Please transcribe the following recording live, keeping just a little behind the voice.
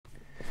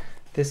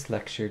This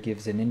lecture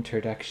gives an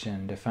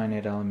introduction to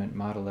finite element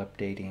model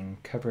updating,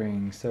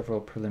 covering several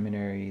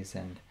preliminaries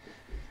and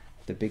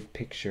the big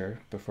picture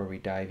before we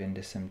dive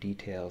into some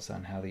details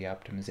on how the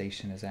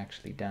optimization is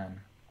actually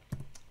done.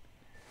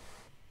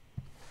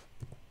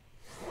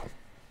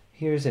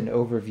 Here's an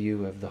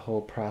overview of the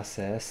whole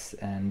process,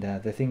 and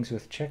the things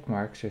with check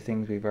marks are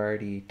things we've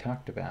already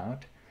talked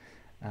about.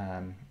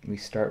 We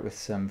start with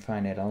some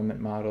finite element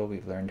model.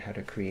 We've learned how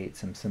to create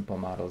some simple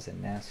models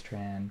in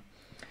Nastran.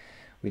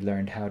 We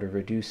learned how to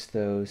reduce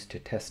those to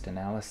test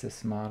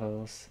analysis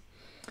models,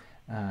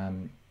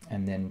 and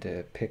then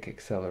to pick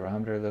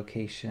accelerometer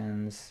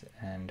locations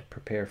and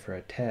prepare for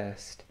a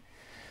test.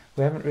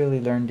 We haven't really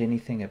learned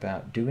anything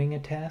about doing a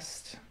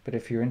test, but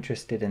if you're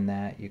interested in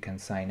that, you can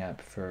sign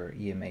up for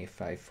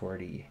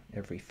EMA610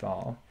 every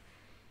fall.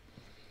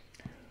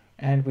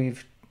 And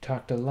we've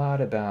talked a lot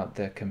about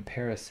the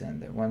comparison,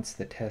 that once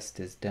the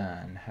test is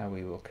done, how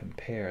we will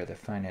compare the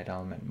finite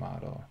element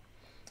model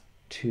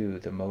to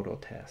the modal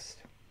test.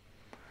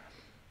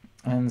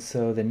 And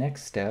so the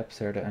next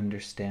steps are to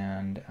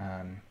understand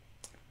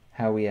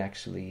how we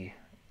actually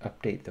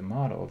update the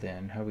model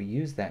then, how we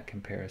use that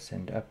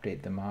comparison to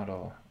update the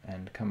model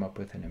and come up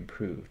with an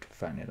improved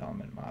finite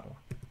element model.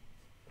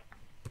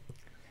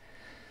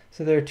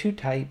 So there are two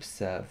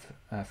types of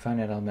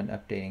finite element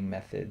updating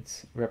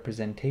methods,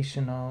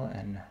 representational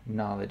and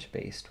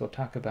knowledge-based. We'll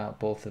talk about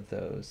both of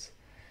those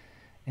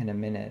in a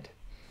minute.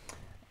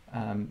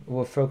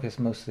 We'll focus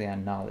mostly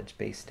on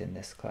knowledge-based in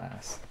this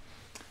class.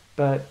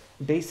 But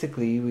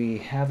basically, we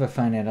have a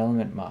finite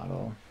element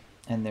model,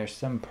 and there's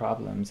some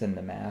problems in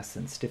the mass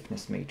and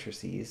stiffness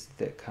matrices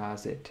that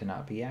cause it to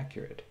not be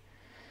accurate.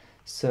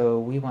 So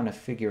we want to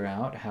figure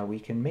out how we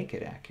can make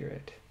it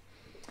accurate.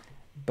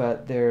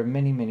 But there are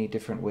many, many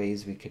different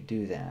ways we could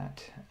do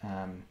that.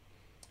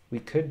 We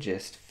could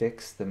just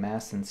fix the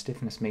mass and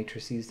stiffness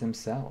matrices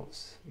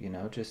themselves,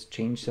 just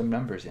change some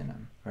numbers in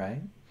them,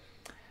 right?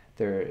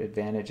 There are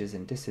advantages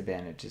and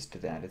disadvantages to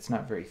that. It's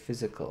not very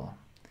physical,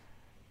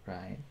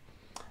 right?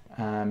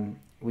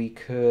 We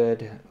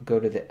could go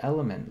to the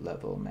element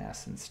level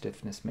mass and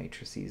stiffness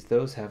matrices.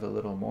 Those have a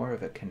little more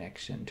of a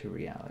connection to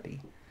reality.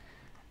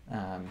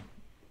 A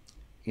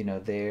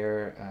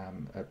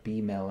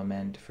beam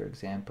element, for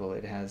example,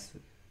 it has,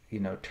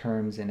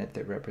 terms in it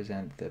that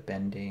represent the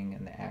bending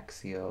and the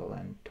axial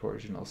and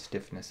torsional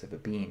stiffness of a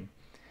beam.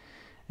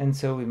 And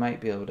so we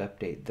might be able to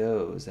update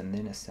those and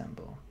then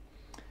assemble.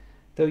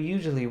 Though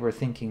usually we're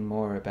thinking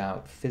more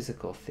about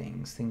physical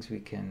things we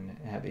can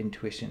have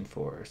intuition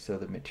for, so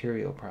the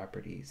material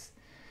properties,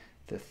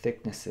 the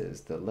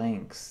thicknesses, the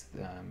lengths,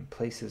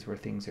 places where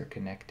things are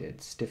connected,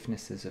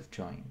 stiffnesses of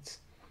joints.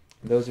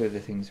 Those are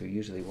the things we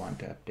usually want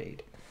to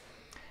update.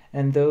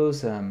 And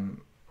those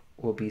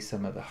will be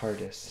some of the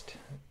hardest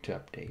to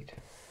update.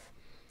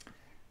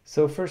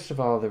 So first of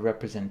all, the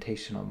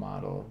representational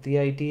model. The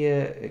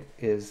idea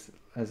is,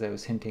 as I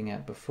was hinting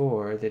at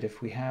before, that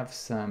if we have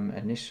some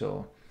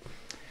initial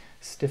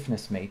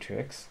stiffness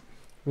matrix,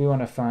 we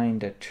want to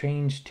find a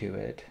change to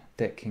it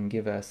that can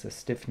give us a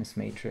stiffness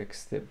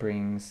matrix that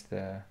brings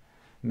the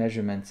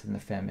measurements in the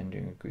FEM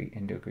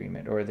into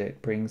agreement, or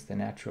that brings the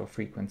natural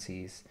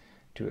frequencies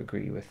to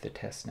agree with the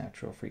test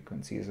natural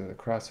frequencies, or the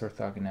cross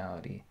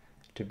orthogonality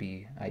to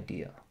be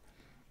ideal.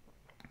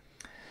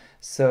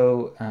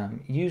 So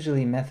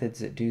usually methods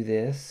that do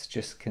this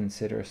just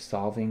consider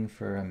solving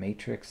for a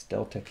matrix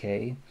delta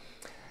K,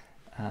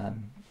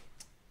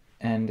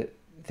 and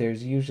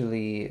there's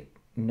usually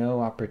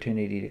no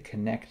opportunity to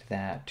connect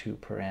that to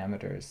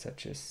parameters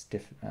such as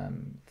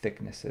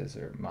thicknesses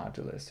or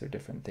modulus or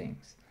different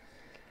things.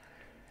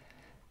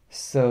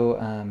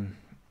 So,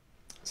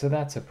 so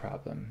that's a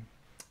problem.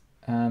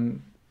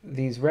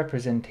 These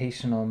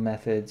representational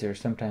methods are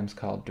sometimes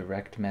called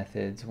direct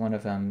methods. One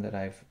of them that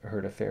I've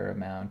heard a fair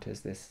amount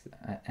is this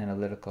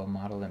analytical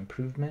model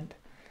improvement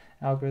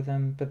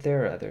algorithm, but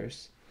there are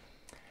others.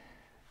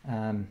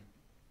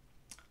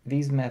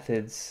 These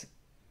methods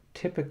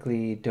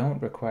typically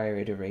don't require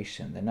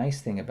iteration. The nice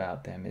thing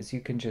about them is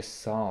you can just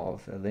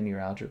solve a linear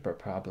algebra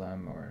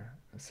problem or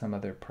some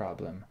other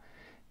problem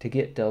to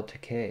get delta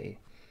K.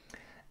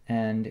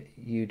 And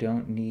you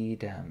don't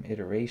need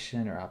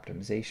iteration or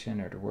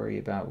optimization or to worry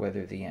about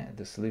whether the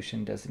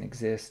solution doesn't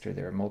exist or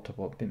there are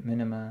multiple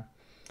minima.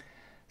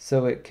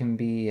 So it can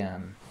be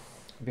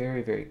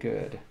very, very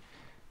good.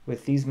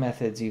 With these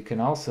methods, you can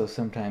also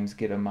sometimes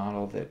get a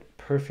model that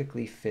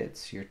perfectly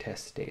fits your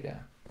test data.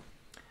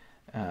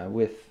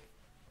 With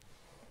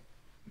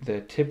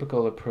the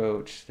typical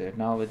approach, the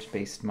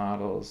knowledge-based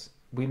models,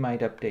 we might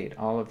update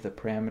all of the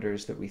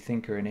parameters that we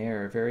think are in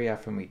error. Very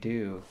often we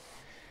do,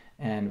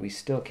 and we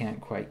still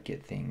can't quite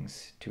get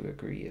things to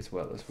agree as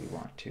well as we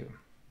want to.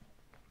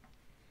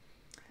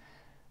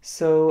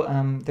 So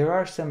there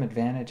are some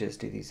advantages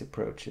to these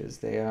approaches.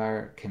 They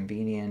are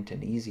convenient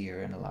and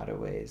easier in a lot of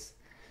ways,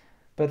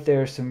 but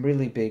there are some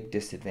really big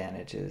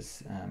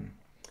disadvantages.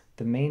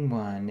 The main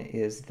one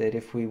is that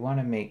if we want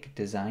to make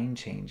design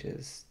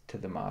changes to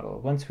the model,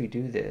 once we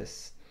do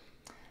this,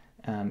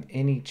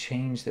 any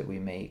change that we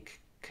make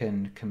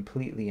can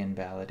completely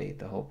invalidate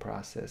the whole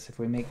process. If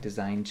we make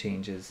design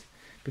changes,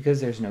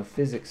 because there's no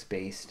physics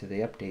base to the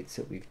updates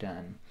that we've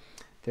done,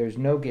 there's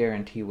no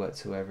guarantee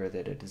whatsoever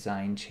that a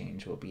design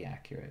change will be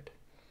accurate.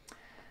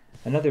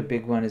 Another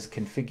big one is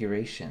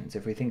configurations.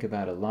 If we think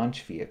about a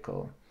launch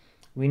vehicle,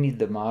 we need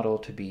the model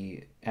to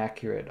be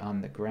accurate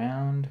on the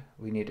ground.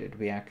 We need it to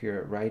be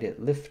accurate right at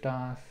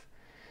liftoff.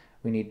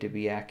 We need to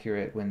be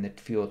accurate when the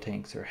fuel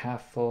tanks are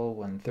half full,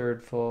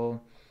 1/3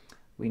 full.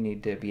 We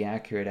need to be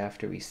accurate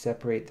after we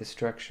separate the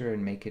structure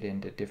and make it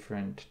into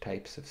different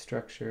types of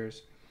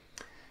structures.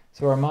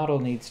 So our model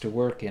needs to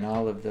work in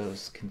all of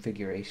those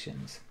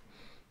configurations.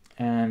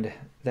 And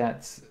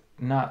that's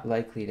not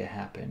likely to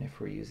happen if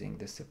we're using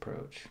this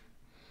approach.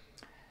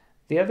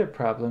 The other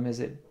problem is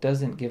it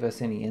doesn't give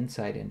us any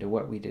insight into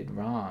what we did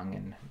wrong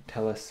and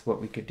tell us what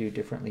we could do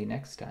differently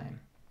next time.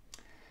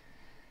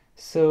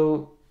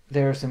 So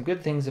there are some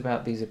good things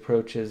about these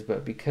approaches,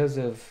 but because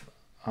of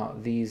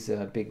these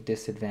big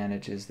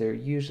disadvantages, they're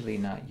usually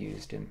not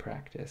used in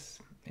practice,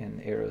 in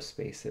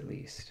aerospace at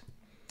least.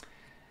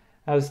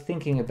 I was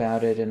thinking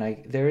about it,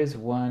 and there is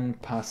one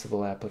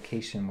possible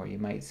application where you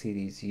might see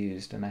these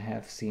used, and I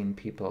have seen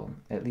people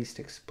at least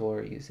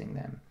explore using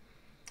them.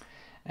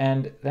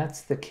 And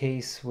that's the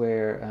case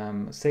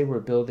where, say we're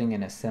building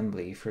an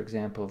assembly. For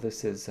example,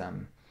 this is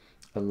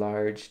a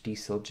large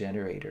diesel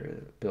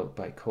generator built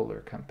by Kohler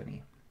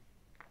Company.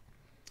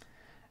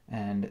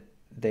 And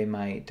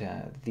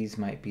these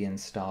might be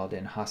installed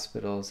in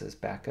hospitals as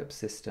backup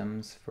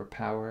systems for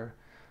power,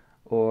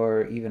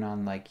 or even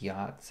on like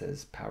yachts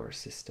as power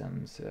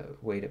systems, a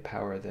way to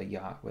power the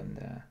yacht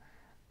when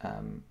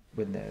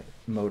the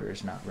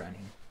motor's not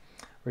running,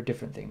 or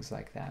different things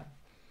like that.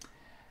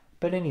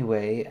 But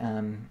anyway,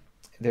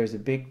 there's a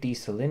big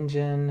diesel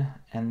engine,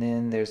 and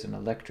then there's an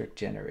electric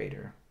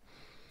generator.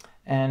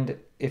 And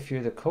if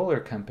you're the Kohler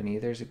Company,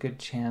 there's a good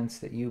chance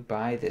that you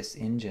buy this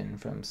engine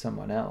from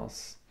someone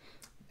else.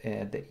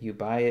 That you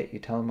buy it, you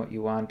tell them what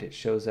you want, it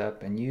shows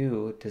up, and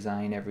you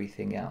design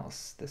everything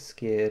else. The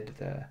skid,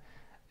 the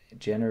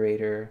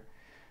generator,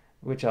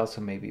 which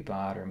also may be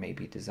bought or may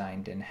be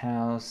designed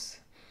in-house.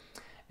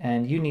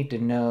 And you need to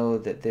know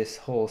that this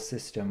whole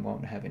system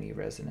won't have any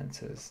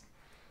resonances.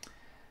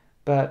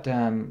 But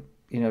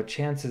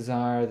chances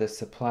are the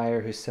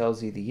supplier who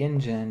sells you the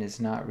engine is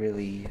not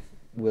really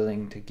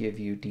willing to give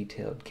you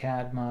detailed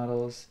CAD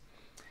models.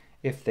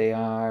 If they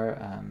are,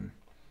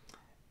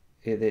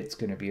 it's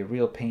going to be a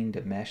real pain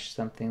to mesh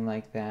something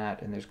like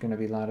that, and there's going to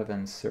be a lot of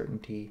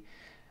uncertainty.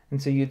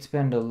 And so you'd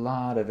spend a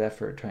lot of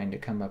effort trying to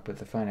come up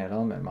with a finite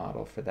element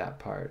model for that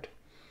part.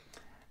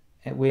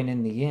 And when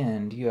in the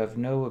end, you have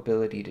no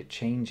ability to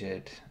change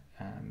it.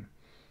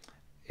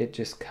 It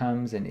just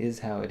comes and is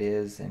how it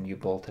is, and you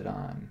bolt it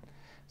on.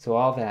 So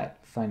all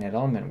that finite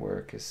element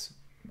work is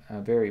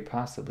very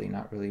possibly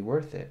not really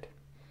worth it.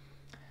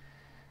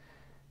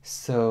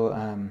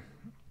 So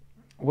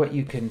what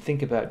you can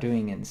think about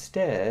doing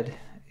instead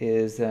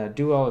is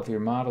do all of your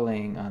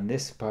modeling on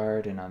this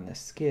part and on the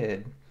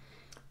skid,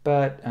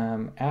 but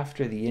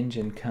after the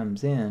engine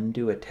comes in,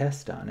 do a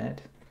test on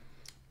it,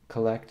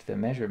 collect the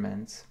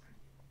measurements,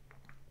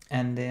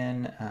 and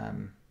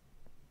then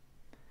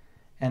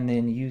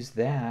use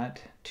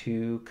that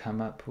to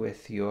come up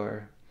with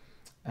your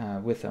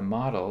with a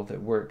model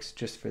that works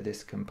just for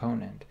this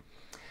component.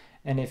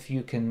 And if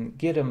you can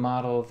get a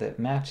model that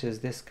matches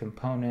this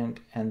component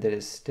and that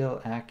is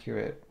still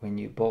accurate when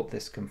you bolt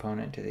this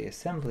component to the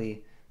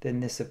assembly, then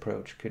this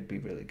approach could be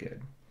really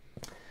good.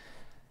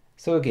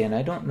 So again,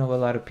 I don't know a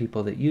lot of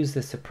people that use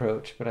this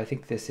approach, but I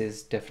think this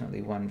is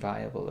definitely one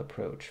viable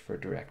approach for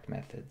direct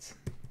methods.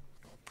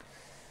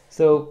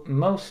 So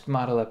most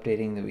model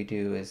updating that we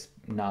do is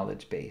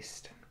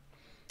knowledge-based.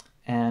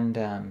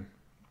 And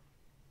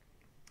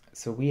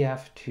so we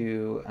have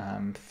to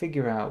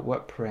figure out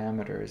what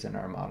parameters in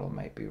our model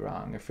might be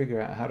wrong, or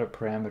figure out how to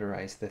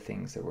parameterize the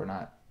things that we're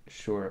not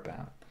sure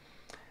about.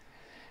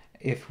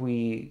 If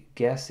we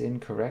guess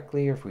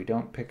incorrectly, or if we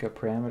don't pick a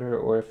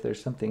parameter, or if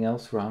there's something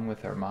else wrong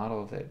with our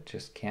model that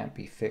just can't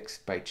be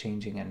fixed by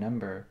changing a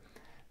number,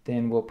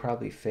 then we'll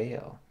probably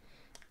fail.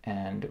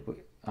 And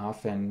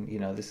often,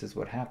 this is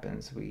what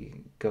happens. We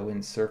go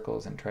in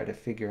circles and try to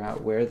figure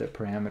out where the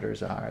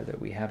parameters are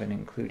that we haven't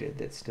included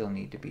that still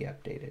need to be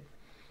updated.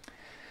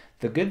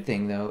 The good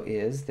thing, though,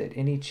 is that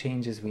any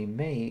changes we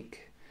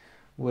make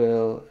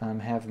will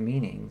have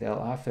meaning. They'll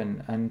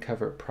often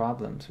uncover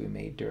problems we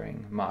made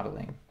during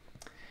modeling.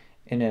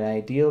 In an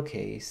ideal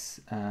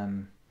case,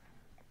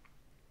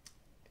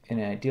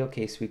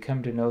 we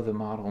come to know the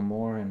model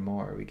more and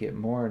more. We get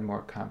more and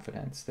more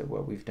confidence that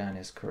what we've done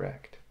is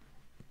correct.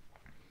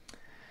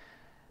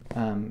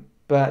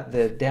 But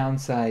the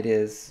downside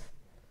is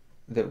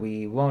that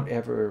we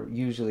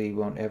usually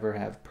won't ever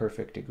have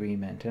perfect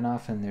agreement, and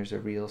often there's a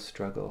real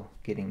struggle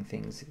getting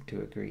things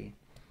to agree.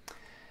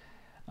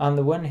 On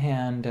the one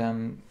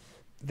hand,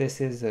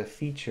 this is a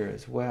feature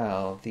as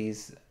well.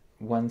 These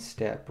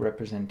one-step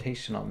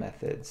representational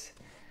methods,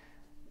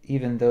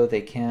 even though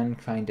they can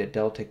find a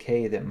delta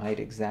K that might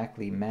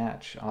exactly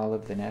match all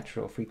of the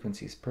natural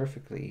frequencies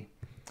perfectly,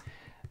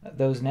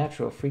 those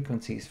natural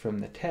frequencies from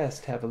the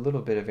test have a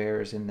little bit of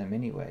errors in them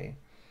anyway.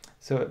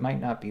 So it might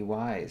not be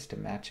wise to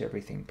match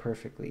everything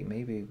perfectly.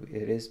 Maybe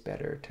it is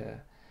better to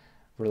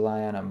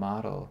rely on a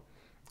model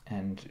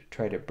and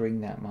try to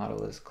bring that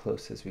model as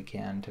close as we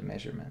can to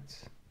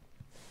measurements.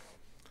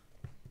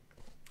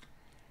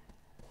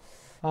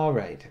 All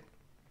right.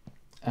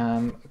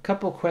 A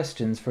couple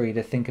questions for you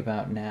to think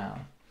about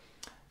now.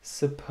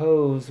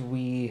 Suppose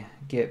we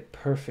get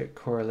perfect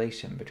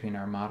correlation between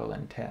our model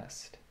and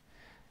test.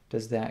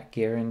 Does that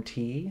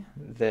guarantee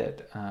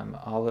that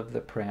all of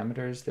the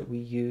parameters that we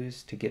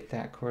use to get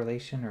that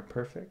correlation are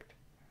perfect?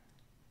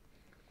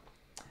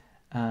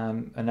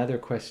 Another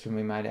question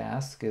we might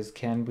ask is,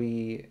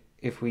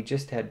 if we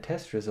just had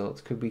test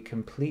results, could we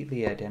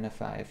completely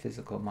identify a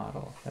physical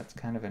model? That's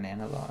kind of an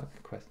analog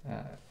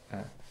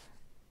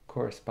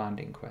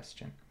corresponding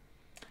question.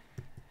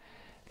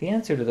 The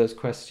answer to those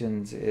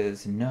questions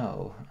is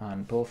no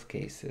on both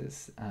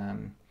cases.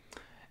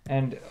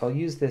 And I'll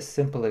use this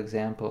simple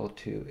example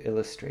to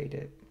illustrate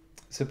it.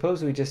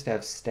 Suppose we just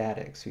have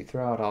statics. We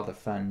throw out all the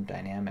fun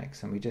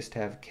dynamics and we just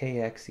have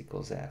kx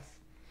equals f.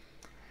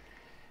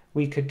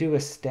 We could do a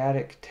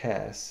static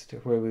test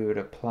where we would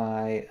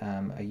apply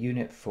a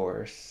unit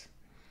force.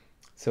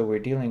 So we're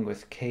dealing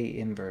with K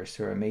inverse,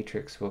 or a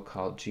matrix we'll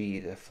call G,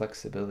 the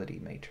flexibility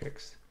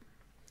matrix.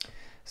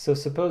 So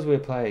suppose we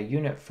apply a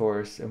unit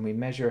force and we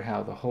measure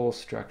how the whole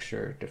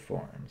structure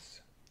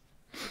deforms.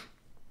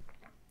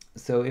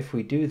 So if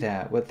we do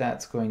that, what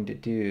that's going to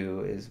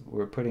do is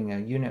we're putting a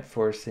unit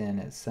force in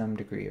at some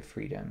degree of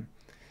freedom.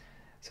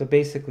 So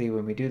basically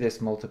when we do this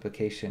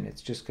multiplication,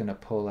 it's just going to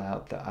pull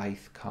out the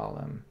ith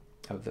column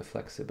of the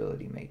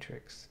flexibility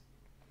matrix.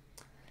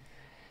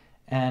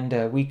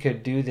 And we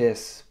could do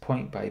this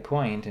point by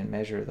point and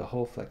measure the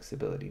whole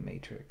flexibility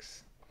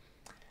matrix.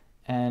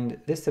 And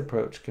this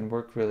approach can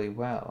work really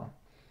well.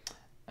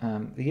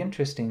 The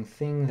interesting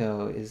thing,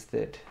 though, is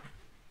that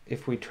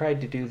if we tried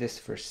to do this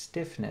for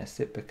stiffness,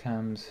 it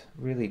becomes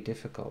really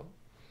difficult.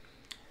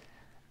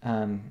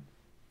 One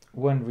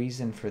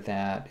reason for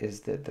that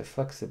is that the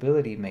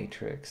flexibility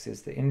matrix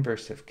is the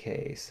inverse of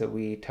K. So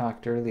we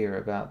talked earlier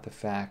about the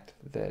fact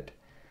that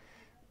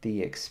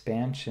the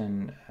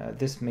expansion,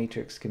 this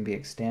matrix can be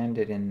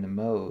extended in the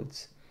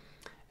modes,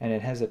 and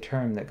it has a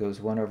term that goes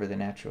 1 over the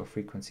natural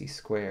frequency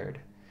squared.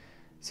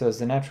 So as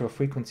the natural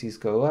frequencies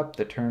go up,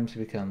 the terms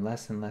become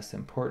less and less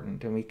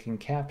important, and we can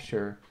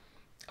capture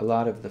a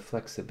lot of the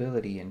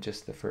flexibility in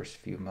just the first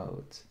few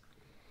modes.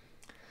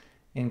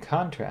 In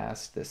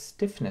contrast, the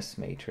stiffness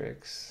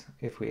matrix,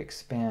 if we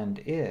expand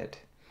it,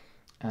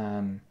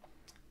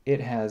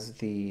 it has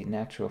the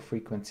natural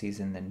frequencies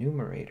in the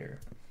numerator.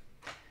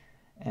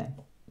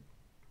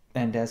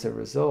 And as a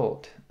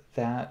result,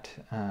 that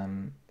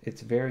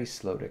it's very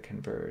slow to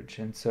converge,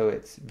 and so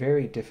it's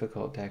very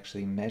difficult to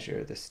actually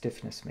measure the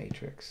stiffness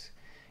matrix.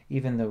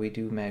 Even though we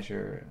do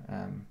measure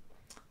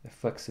the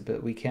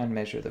flexibility, we can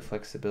measure the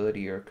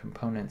flexibility or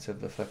components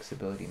of the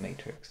flexibility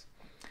matrix.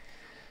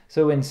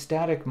 So in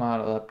static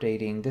model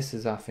updating, this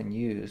is often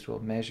used. We'll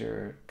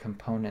measure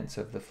components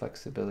of the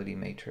flexibility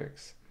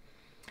matrix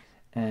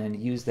and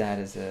use that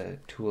as a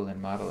tool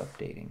in model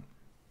updating.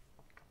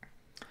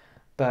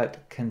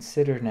 But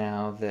consider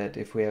now that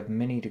if we have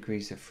many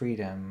degrees of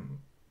freedom,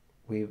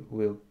 we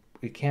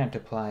can't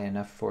apply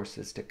enough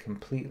forces to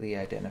completely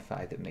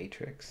identify the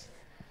matrix.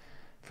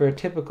 For a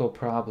typical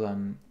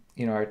problem,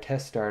 our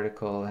test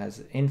article has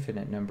an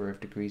infinite number of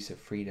degrees of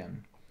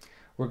freedom.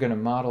 We're going to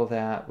model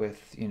that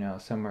with,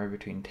 somewhere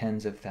between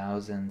tens of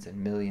thousands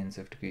and millions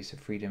of degrees of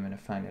freedom in a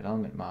finite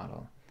element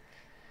model.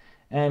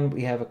 And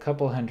we have a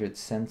couple hundred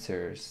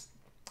sensors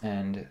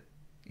and,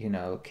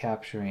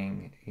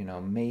 capturing,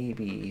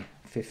 maybe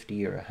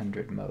 50 or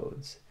 100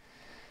 modes.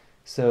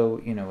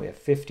 So, we have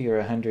 50 or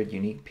 100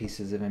 unique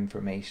pieces of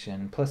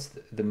information, plus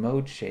the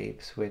mode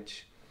shapes,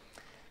 which,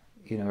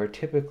 are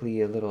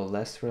typically a little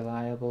less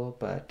reliable,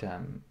 but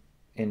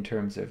in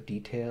terms of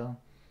detail.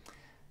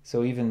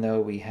 So even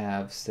though we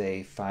have,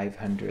 say,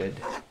 500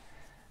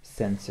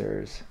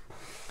 sensors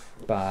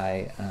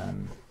by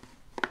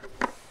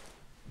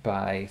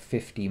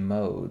 50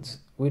 modes,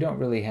 we don't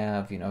really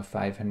have,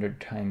 500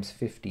 times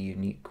 50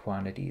 unique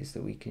quantities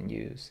that we can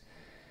use.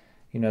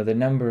 The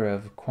number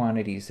of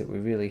quantities that we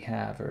really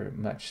have are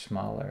much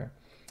smaller.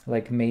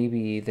 Like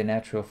maybe the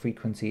natural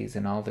frequencies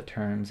and all the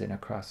terms in a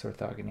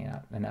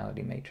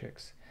cross-orthogonality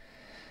matrix.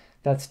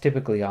 That's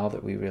typically all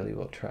that we really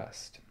will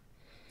trust.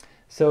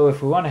 So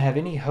if we want to have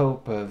any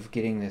hope of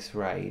getting this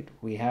right,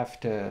 we have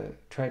to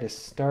try to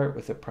start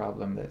with a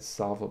problem that's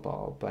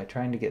solvable by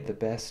trying to get the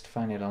best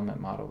finite element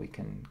model we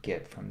can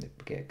get from the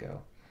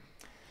get-go.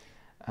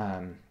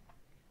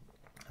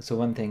 So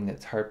one thing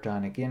that's harped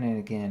on again and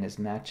again is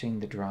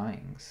matching the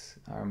drawings.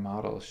 Our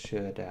model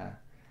should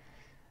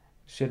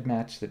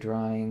match the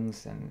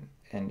drawings, and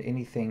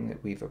anything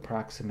that we've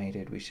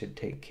approximated, we should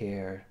take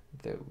care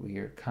that we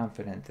are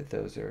confident that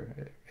those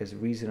are as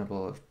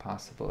reasonable as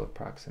possible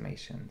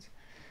approximations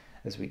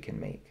as we can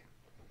make.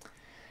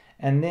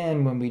 And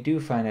then when we do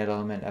finite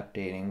element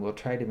updating, we'll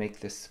try to make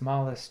the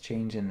smallest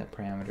change in the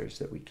parameters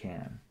that we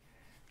can.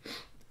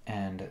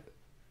 And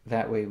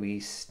that way we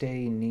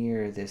stay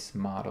near this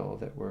model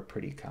that we're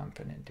pretty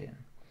confident in.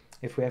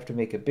 If we have to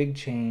make a big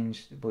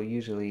change, we'll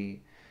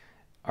usually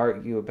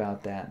argue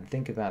about that and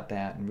think about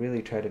that and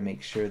really try to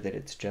make sure that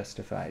it's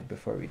justified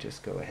before we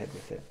just go ahead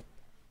with it.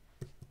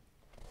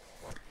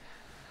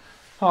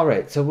 All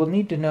right, so we'll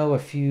need to know a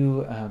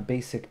few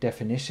basic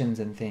definitions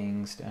and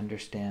things to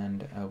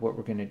understand what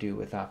we're going to do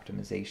with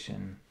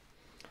optimization.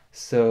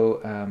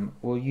 So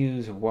we'll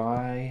use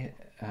y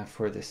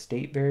for the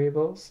state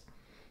variables,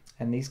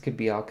 and these could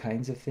be all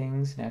kinds of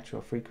things.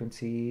 Natural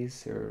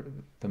frequencies are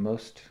the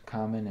most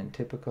common and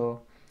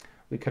typical.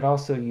 We could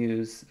also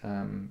use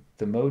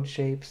the mode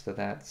shapes, so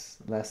that's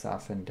less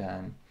often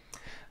done,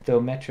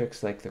 though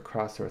metrics like the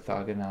cross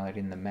orthogonality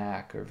and the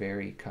MAC are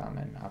very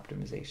common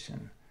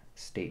optimization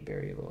state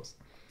variables.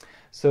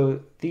 So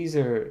these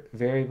are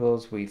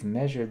variables, we've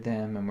measured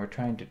them, and we're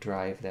trying to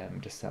drive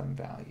them to some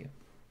value.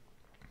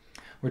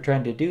 We're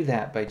trying to do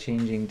that by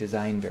changing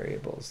design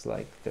variables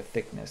like the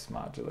thickness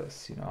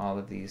modulus, all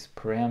of these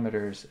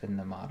parameters in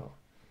the model.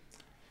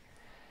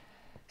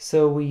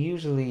 So we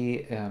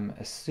usually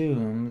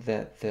assume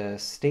that the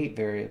state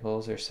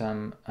variables are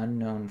some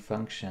unknown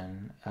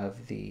function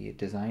of the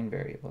design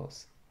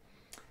variables.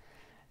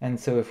 And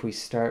so if we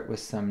start with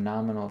some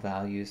nominal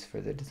values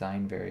for the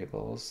design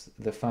variables,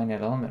 the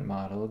finite element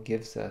model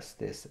gives us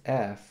this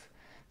f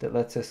that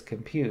lets us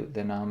compute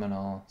the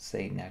nominal,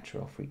 say,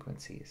 natural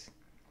frequencies.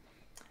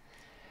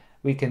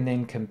 We can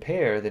then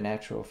compare the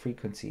natural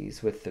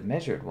frequencies with the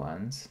measured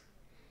ones,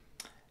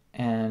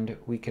 and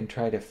we can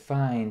try to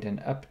find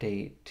an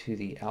update to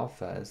the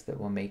alphas that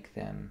will make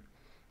them,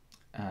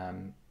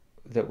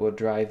 that will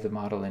drive the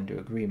model into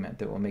agreement,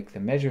 that will make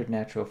the measured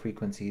natural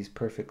frequencies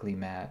perfectly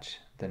match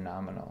the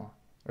nominal,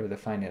 or the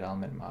finite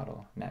element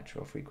model,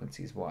 natural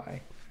frequencies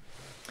y.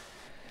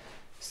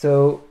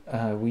 So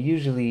we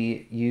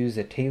usually use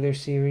a Taylor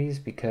series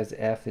because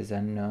f is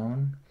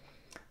unknown.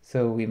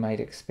 So we might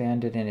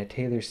expand it in a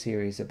Taylor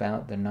series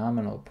about the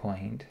nominal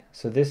point.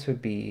 So this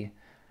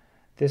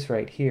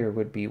right here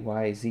would be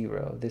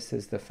y0. This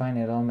is the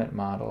finite element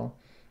model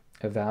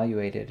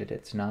evaluated at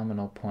its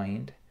nominal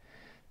point.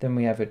 Then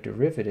we have a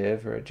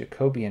derivative, or a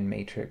Jacobian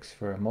matrix,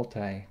 for a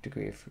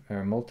multi-degree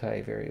or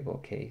multi-variable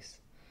case,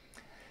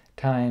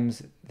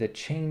 times the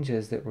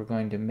changes that we're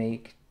going to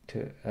make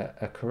to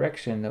a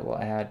correction that will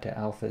add to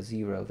alpha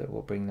 0 that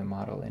will bring the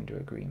model into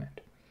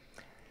agreement.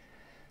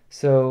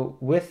 So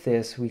with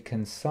this, we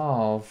can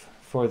solve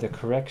for the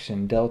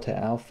correction delta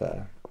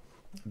alpha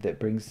that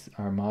brings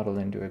our model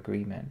into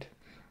agreement.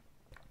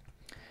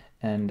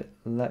 And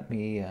let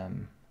me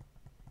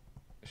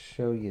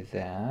show you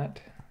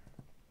that.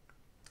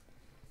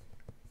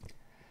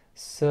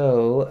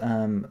 So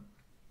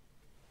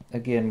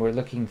again, we're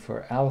looking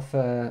for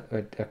alpha,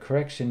 or a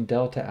correction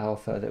delta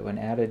alpha that when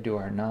added to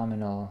our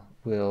nominal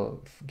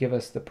will give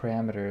us the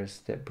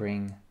parameters that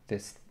bring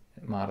this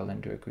model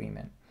into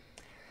agreement.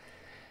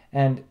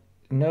 And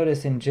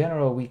notice in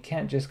general, we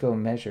can't just go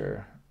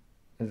measure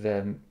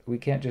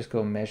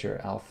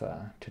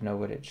alpha to know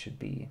what it should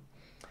be.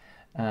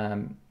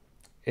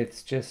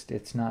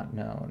 It's not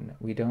known.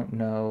 We don't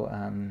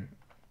know.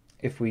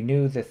 If we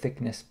knew the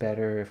thickness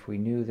better, if we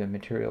knew the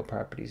material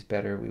properties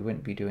better, we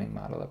wouldn't be doing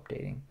model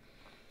updating.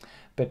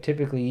 But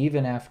typically,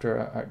 even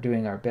after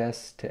doing our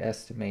best to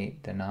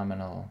estimate the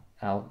nominal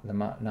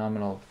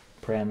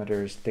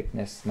parameters,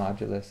 thickness,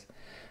 modulus,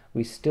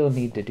 we still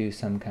need to do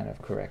some kind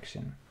of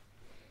correction.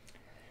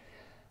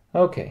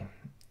 Okay,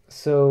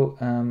 so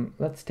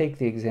let's take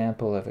the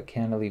example of a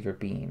cantilever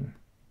beam,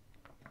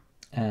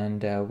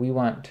 and we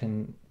want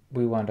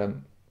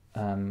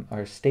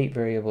our state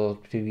variable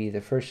to be the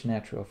first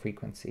natural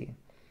frequency,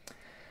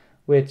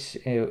 which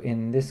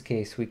in this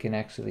case we can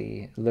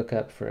actually look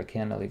up for a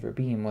cantilever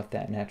beam what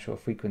that natural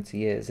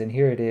frequency is. And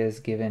here it is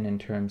given in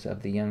terms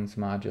of the Young's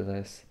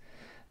modulus,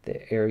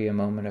 the area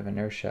moment of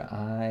inertia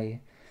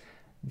I,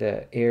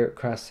 the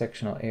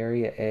cross-sectional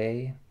area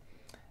A,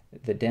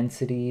 the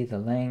density, the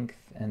length,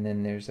 and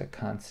then there's a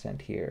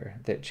constant here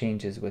that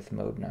changes with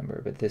mode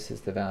number, but this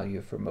is the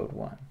value for mode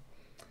 1.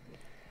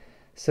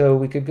 So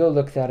we could go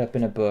look that up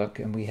in a book,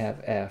 and we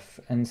have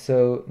f. And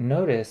so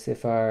notice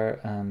if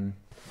our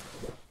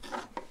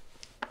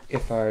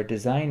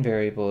design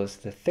variable is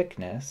the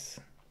thickness,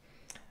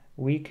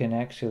 we can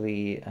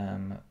actually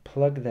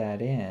plug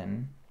that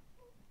in.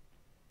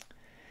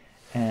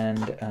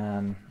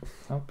 And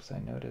oops, I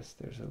noticed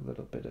there's a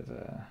little bit of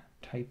a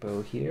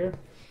typo here.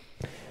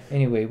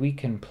 Anyway, we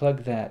can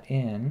plug that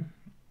in,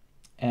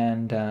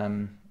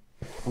 and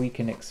we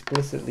can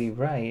explicitly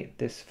write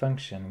this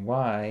function.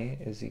 Y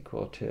is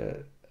equal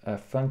to a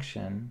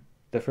function.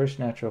 The first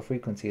natural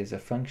frequency is a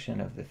function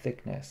of the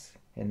thickness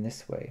in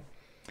this way.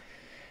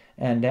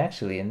 And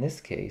actually, in this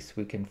case,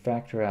 we can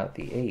factor out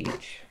the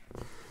h.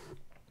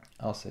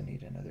 Also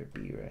need another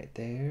b right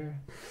there.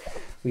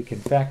 We can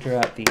factor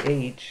out the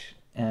h,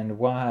 and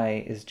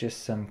y is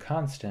just some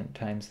constant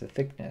times the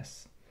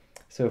thickness.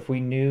 So if we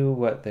knew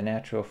what the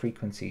natural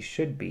frequency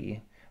should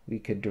be, we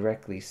could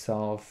directly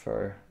solve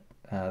for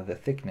the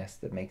thickness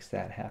that makes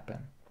that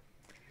happen.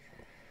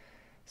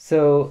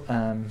 So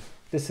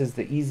this is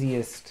the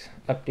easiest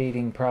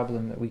updating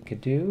problem that we could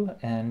do,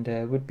 and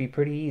would be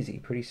pretty easy,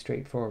 pretty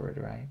straightforward,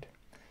 right,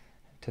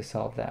 to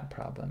solve that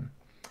problem.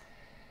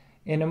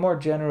 In a more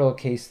general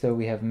case, though,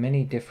 we have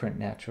many different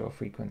natural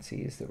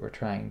frequencies that we're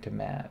trying to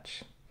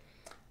match.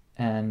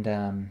 And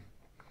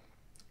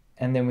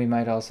then we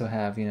might also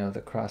have,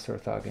 the cross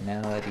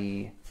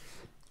orthogonality,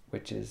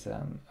 which is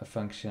a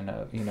function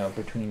of,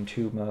 between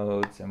two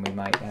modes, and we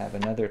might have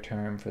another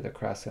term for the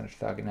cross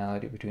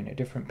orthogonality between a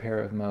different pair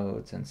of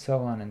modes, and so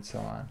on and so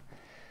on.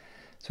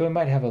 So we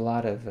might have a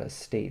lot of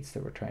states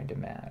that we're trying to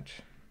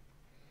match.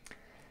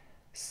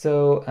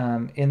 So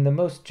in the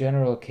most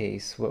general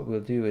case, what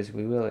we'll do is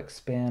we will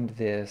expand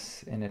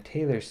this in a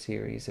Taylor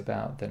series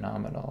about the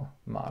nominal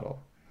model.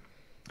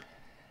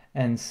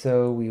 And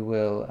so we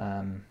will,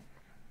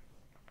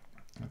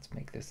 let's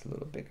make this a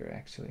little bigger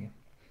actually.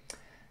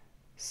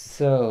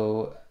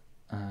 So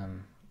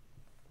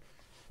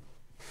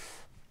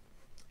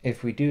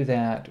if we do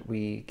that,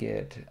 we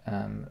get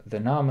the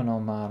nominal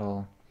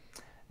model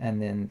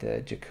and then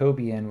the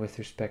Jacobian with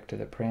respect to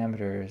the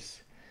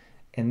parameters.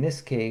 In this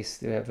case,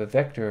 we have a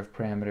vector of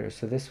parameters,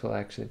 so this will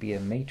actually be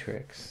a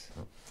matrix.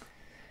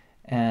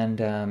 And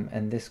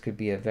this could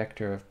be a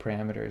vector of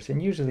parameters.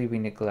 And usually we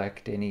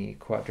neglect any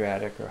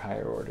quadratic or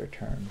higher order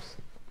terms.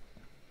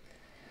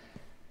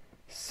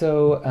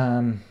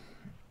 So,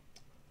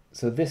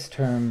 so this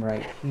term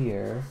right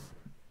here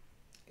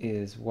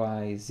is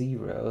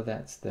y0,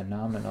 that's the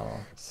nominal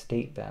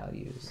state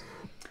values.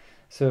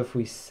 So if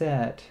we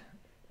set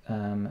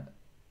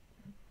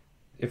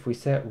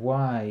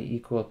y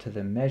equal to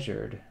the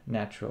measured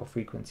natural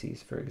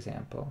frequencies, for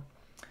example,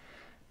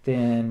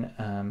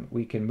 then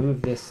we can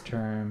move this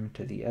term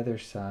to the other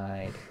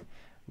side.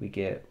 We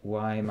get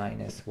y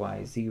minus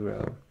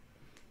y0.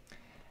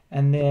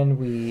 And then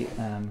we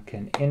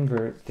can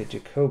invert the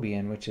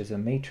Jacobian, which is a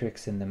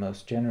matrix in the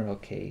most general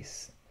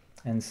case,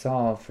 and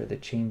solve for the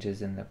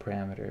changes in the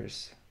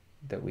parameters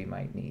that we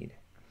might need.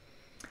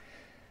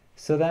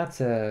 So that's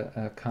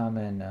a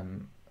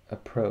common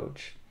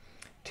approach.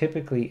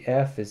 Typically,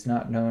 f is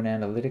not known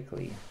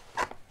analytically,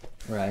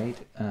 right?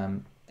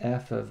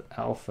 F of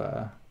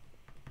alpha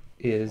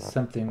is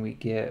something we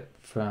get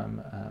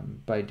from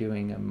by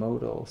doing a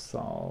modal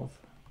solve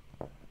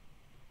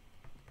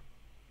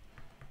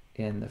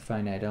in the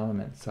finite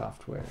element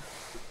software.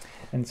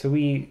 And so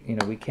we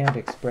can't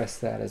express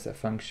that as a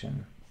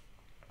function.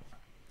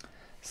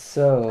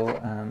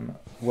 So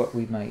what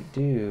we might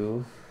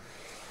do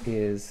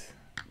is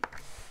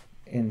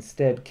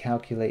instead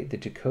calculate the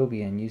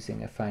Jacobian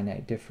using a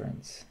finite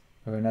difference.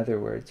 Or in other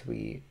words,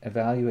 we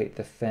evaluate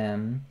the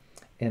fem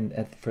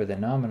for the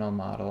nominal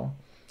model.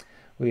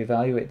 We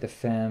evaluate the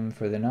fem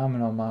for the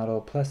nominal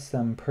model plus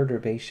some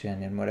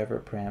perturbation in whatever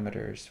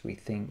parameters we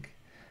think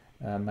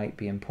might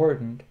be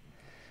important.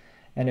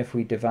 And if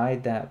we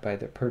divide that by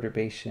the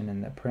perturbation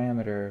in the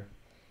parameter,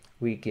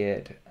 we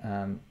get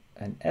an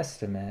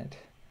estimate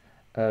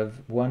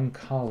of one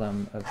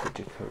column of the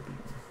Jacobian.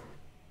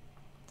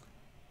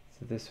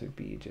 So this would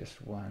be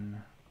just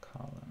one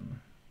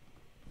column.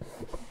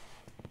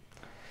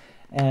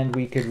 And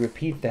we could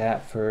repeat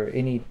that for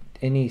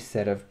any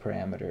set of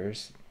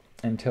parameters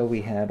until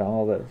we had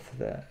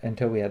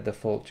the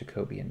full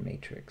Jacobian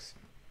matrix.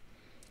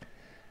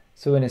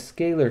 So in a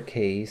scalar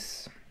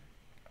case,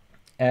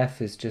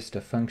 f is just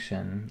a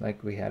function,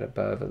 like we had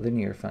above, a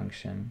linear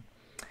function,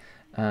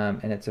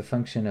 and it's a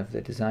function of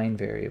the design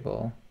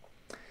variable.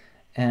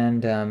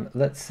 And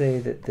let's say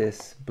that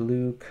this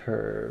blue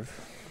curve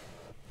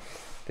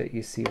that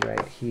you see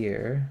right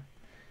here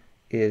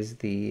is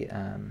the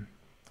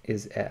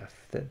is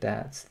f.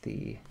 That's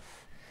the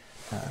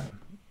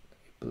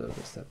blow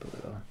this up a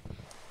little.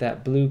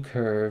 That blue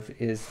curve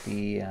is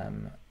the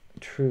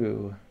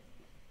true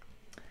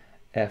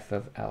f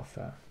of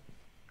alpha.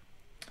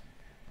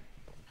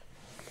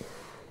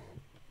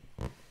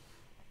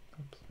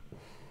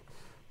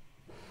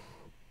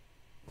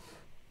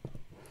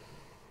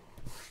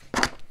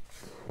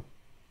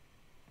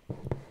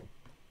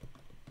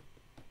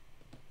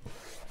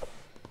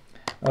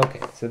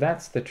 Okay, so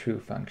that's the true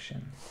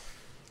function.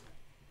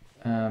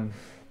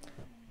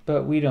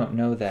 But we don't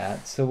know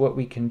that, so what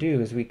we can do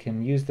is we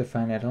can use the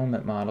finite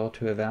element model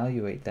to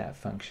evaluate that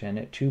function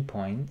at 2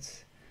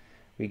 points.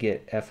 We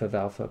get f of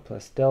alpha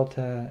plus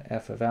delta,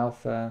 f of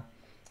alpha.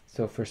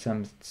 So for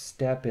some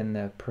step in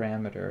the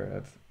parameter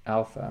of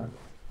alpha,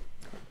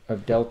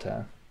 of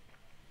delta,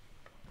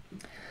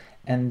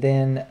 and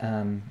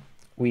then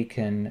we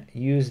can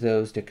use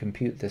those to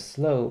compute the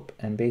slope,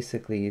 and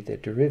basically the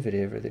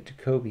derivative, or the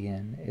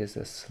Jacobian, is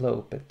a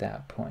slope at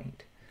that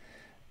point,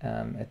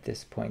 at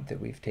this point that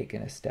we've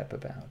taken a step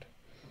about.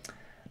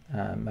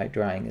 My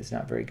drawing is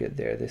not very good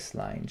there. This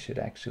line should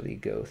actually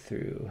go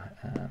through,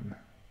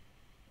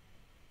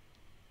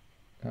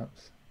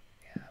 oops,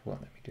 yeah, it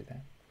won't let me do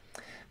that.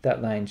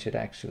 That line should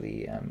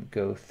actually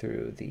go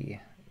through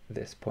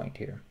this point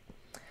here.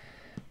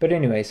 But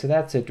anyway, so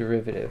that's a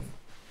derivative.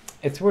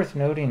 It's worth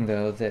noting,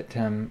 though, that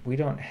we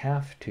don't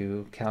have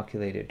to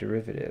calculate a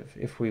derivative.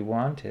 If we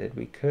wanted,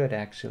 we could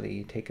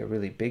actually take a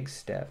really big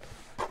step.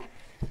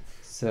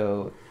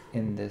 So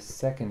in this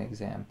second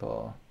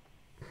example,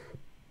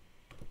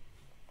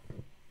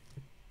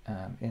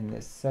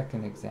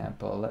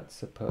 let's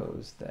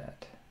suppose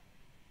that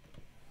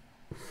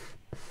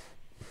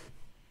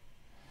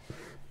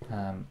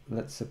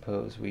let's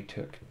suppose we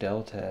took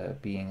delta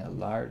being a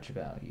large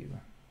value.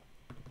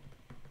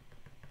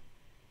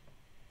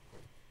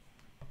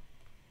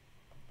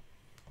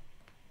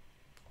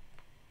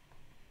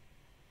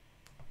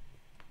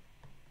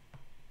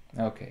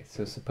 Okay,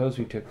 so suppose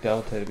we took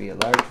delta to be a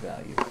large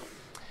value.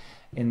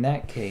 In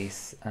that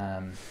case,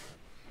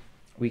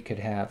 we could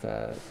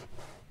have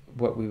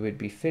what we would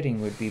be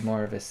fitting would be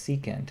more of a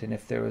secant, and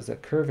if there was a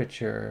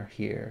curvature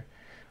here,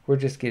 we're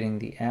just getting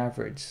the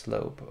average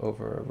slope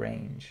over a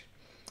range.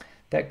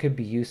 That could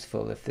be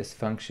useful if this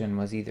function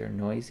was either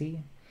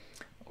noisy,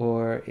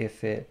 or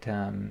if it,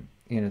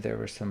 there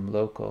were some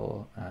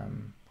local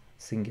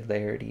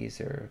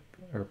singularities or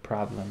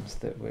problems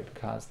that would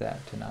cause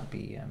that to not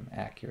be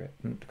accurate,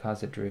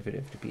 cause a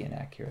derivative to be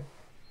inaccurate.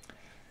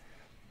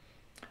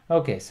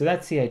 Okay, so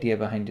that's the idea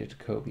behind a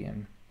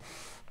Jacobian.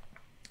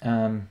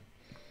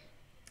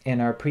 In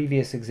our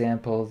previous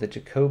example, the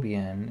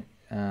Jacobian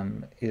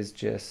is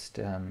just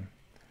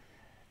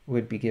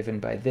would be given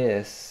by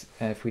this.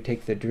 If we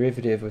take the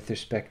derivative with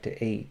respect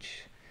to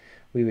h,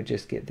 we would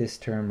just get this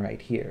term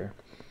right here.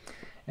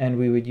 And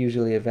we would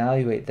usually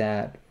evaluate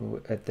that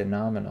at the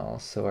nominal.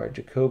 So our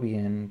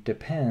Jacobian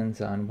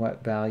depends on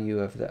what value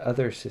of the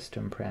other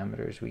system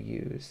parameters we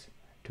use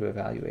to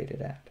evaluate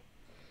it at.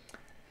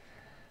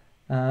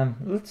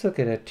 Let's look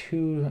at a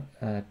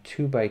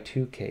 2 by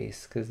 2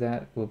 case, because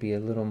that will be a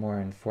little more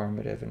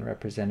informative and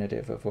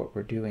representative of what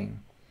we're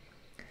doing.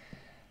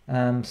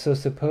 So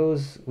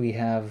suppose we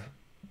have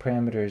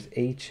parameters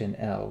h and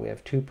l. We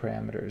have two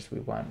parameters we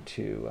want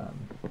to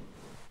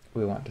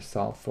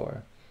solve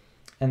for.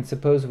 And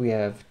suppose we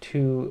have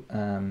two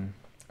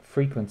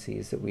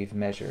frequencies that we've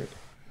measured,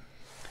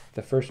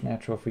 the first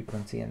natural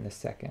frequency and the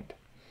second.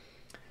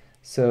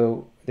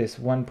 So this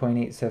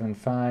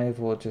 1.875,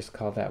 we'll just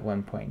call that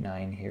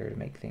 1.9 here to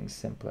make things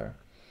simpler.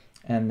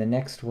 And the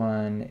next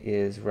one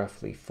is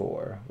roughly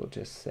 4, we'll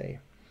just say.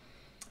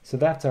 So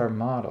that's our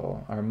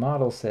model. Our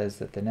model says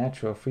that the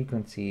natural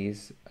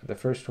frequencies, the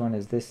first one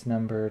is this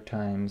number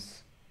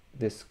times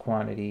this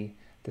quantity,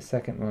 the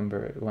second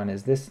one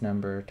is this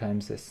number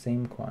times this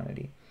same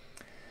quantity.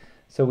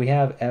 So we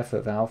have f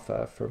of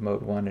alpha for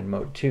mode 1 and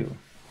mode 2.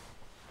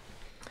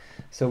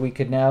 So we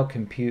could now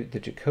compute the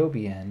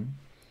Jacobian,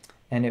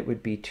 and it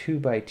would be 2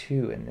 by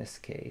 2 in this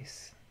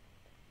case.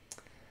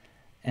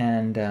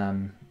 And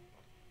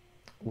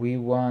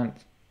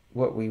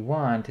what we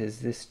want is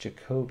this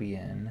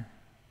Jacobian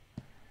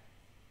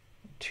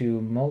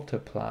to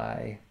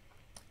multiply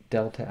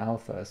delta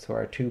alpha, so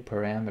our two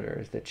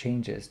parameters, the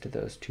changes to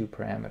those two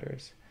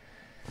parameters.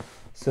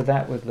 So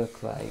that would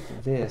look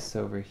like this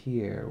over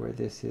here, where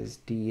this is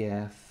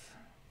df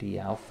d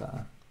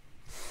alpha.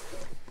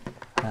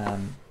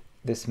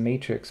 This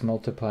matrix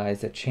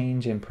multiplies a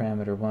change in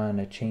parameter 1,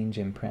 a change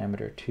in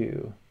parameter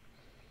 2.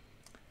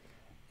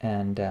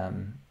 And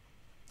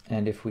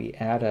if we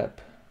add up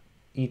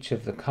each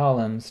of the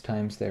columns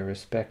times their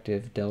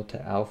respective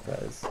delta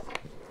alphas,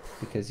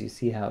 because you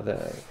see how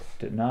the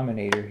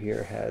denominator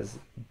here has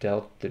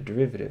the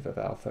derivative of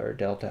alpha, or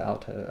delta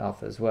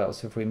alpha as well.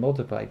 So if we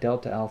multiply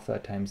delta alpha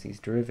times these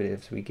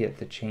derivatives, we get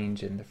the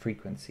change in the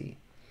frequency.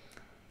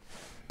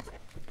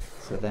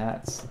 So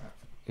that's,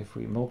 if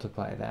we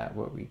multiply that,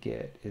 what we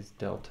get is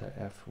delta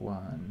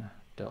f1,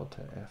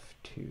 delta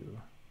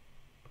f2.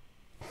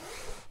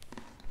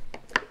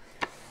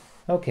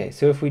 Okay,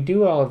 so if we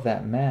do all of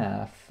that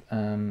math,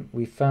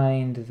 we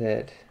find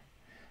that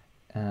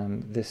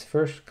this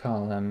first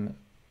column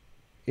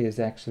is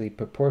actually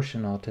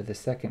proportional to the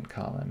second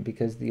column,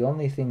 because the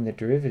only thing the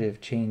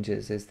derivative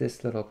changes is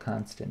this little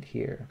constant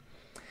here.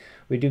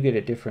 We do get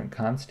a different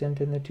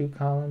constant in the two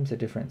columns, a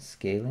different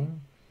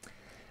scaling,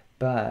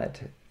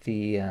 but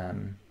the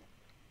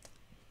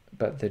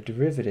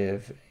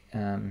derivative,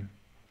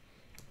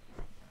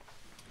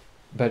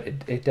 but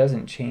it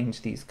doesn't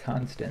change these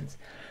constants.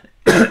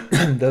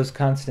 Those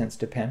constants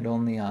depend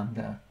only on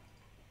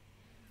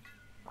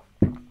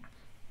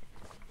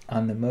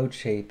the mode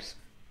shapes,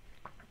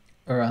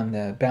 or on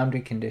the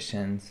boundary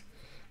conditions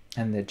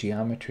and the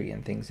geometry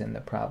and things in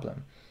the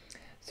problem.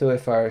 So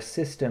if our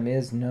system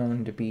is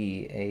known to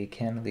be a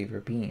cantilever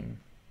beam,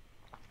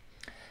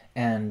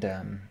 and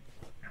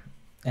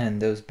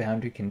those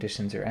boundary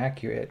conditions are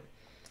accurate,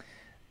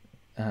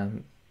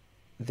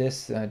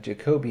 this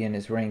Jacobian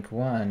is rank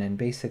 1, and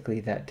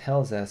basically that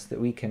tells us that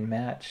we can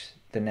match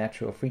the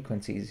natural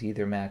frequencies,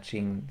 either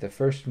matching the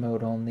first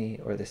mode only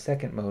or the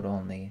second mode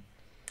only.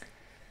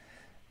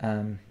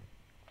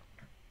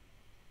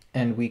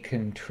 And we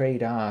can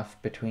trade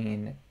off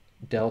between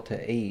delta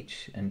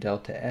H and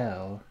delta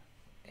L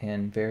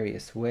in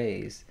various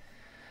ways,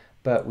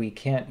 but we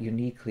can't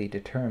uniquely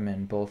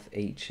determine both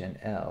H and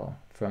L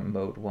from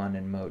mode 1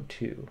 and mode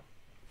 2.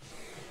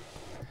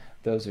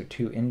 those are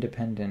two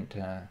independent,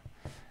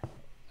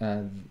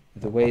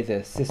 the way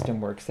the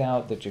system works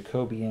out, the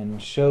Jacobian,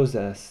 shows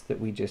us that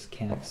we just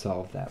can't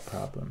solve that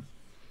problem.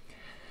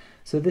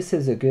 So this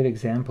is a good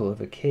example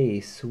of a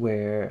case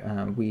where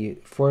we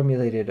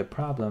formulated a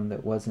problem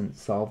that wasn't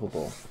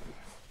solvable.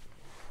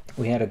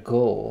 We had a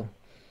goal,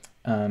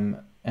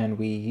 and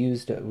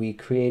we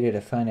created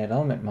a finite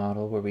element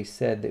model where we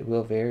said that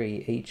we'll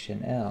vary h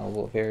and L,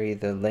 will vary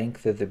the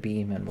length of the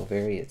beam and will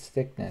vary its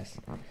thickness.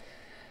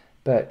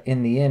 But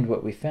in the end,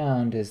 what we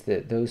found is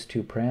that those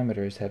two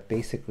parameters have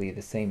basically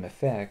the same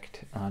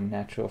effect on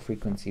natural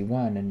frequency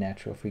 1 and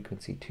natural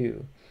frequency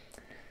 2.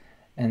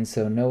 And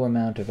so no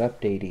amount of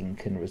updating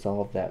can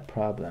resolve that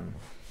problem.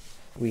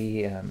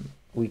 We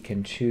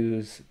can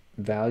choose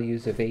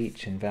values of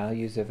h and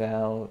values of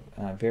L,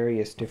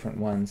 various different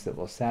ones that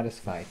will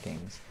satisfy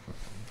things,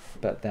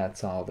 but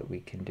that's all that we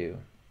can do.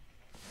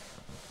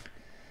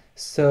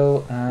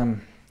 So,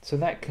 so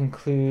that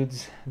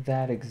concludes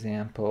that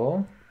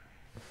example.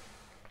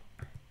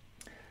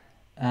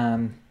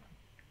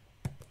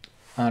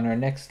 On our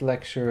next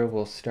lecture,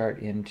 we'll start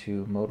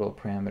into modal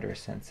parameter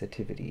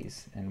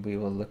sensitivities, and we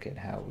will look at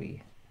how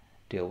we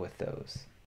deal with those.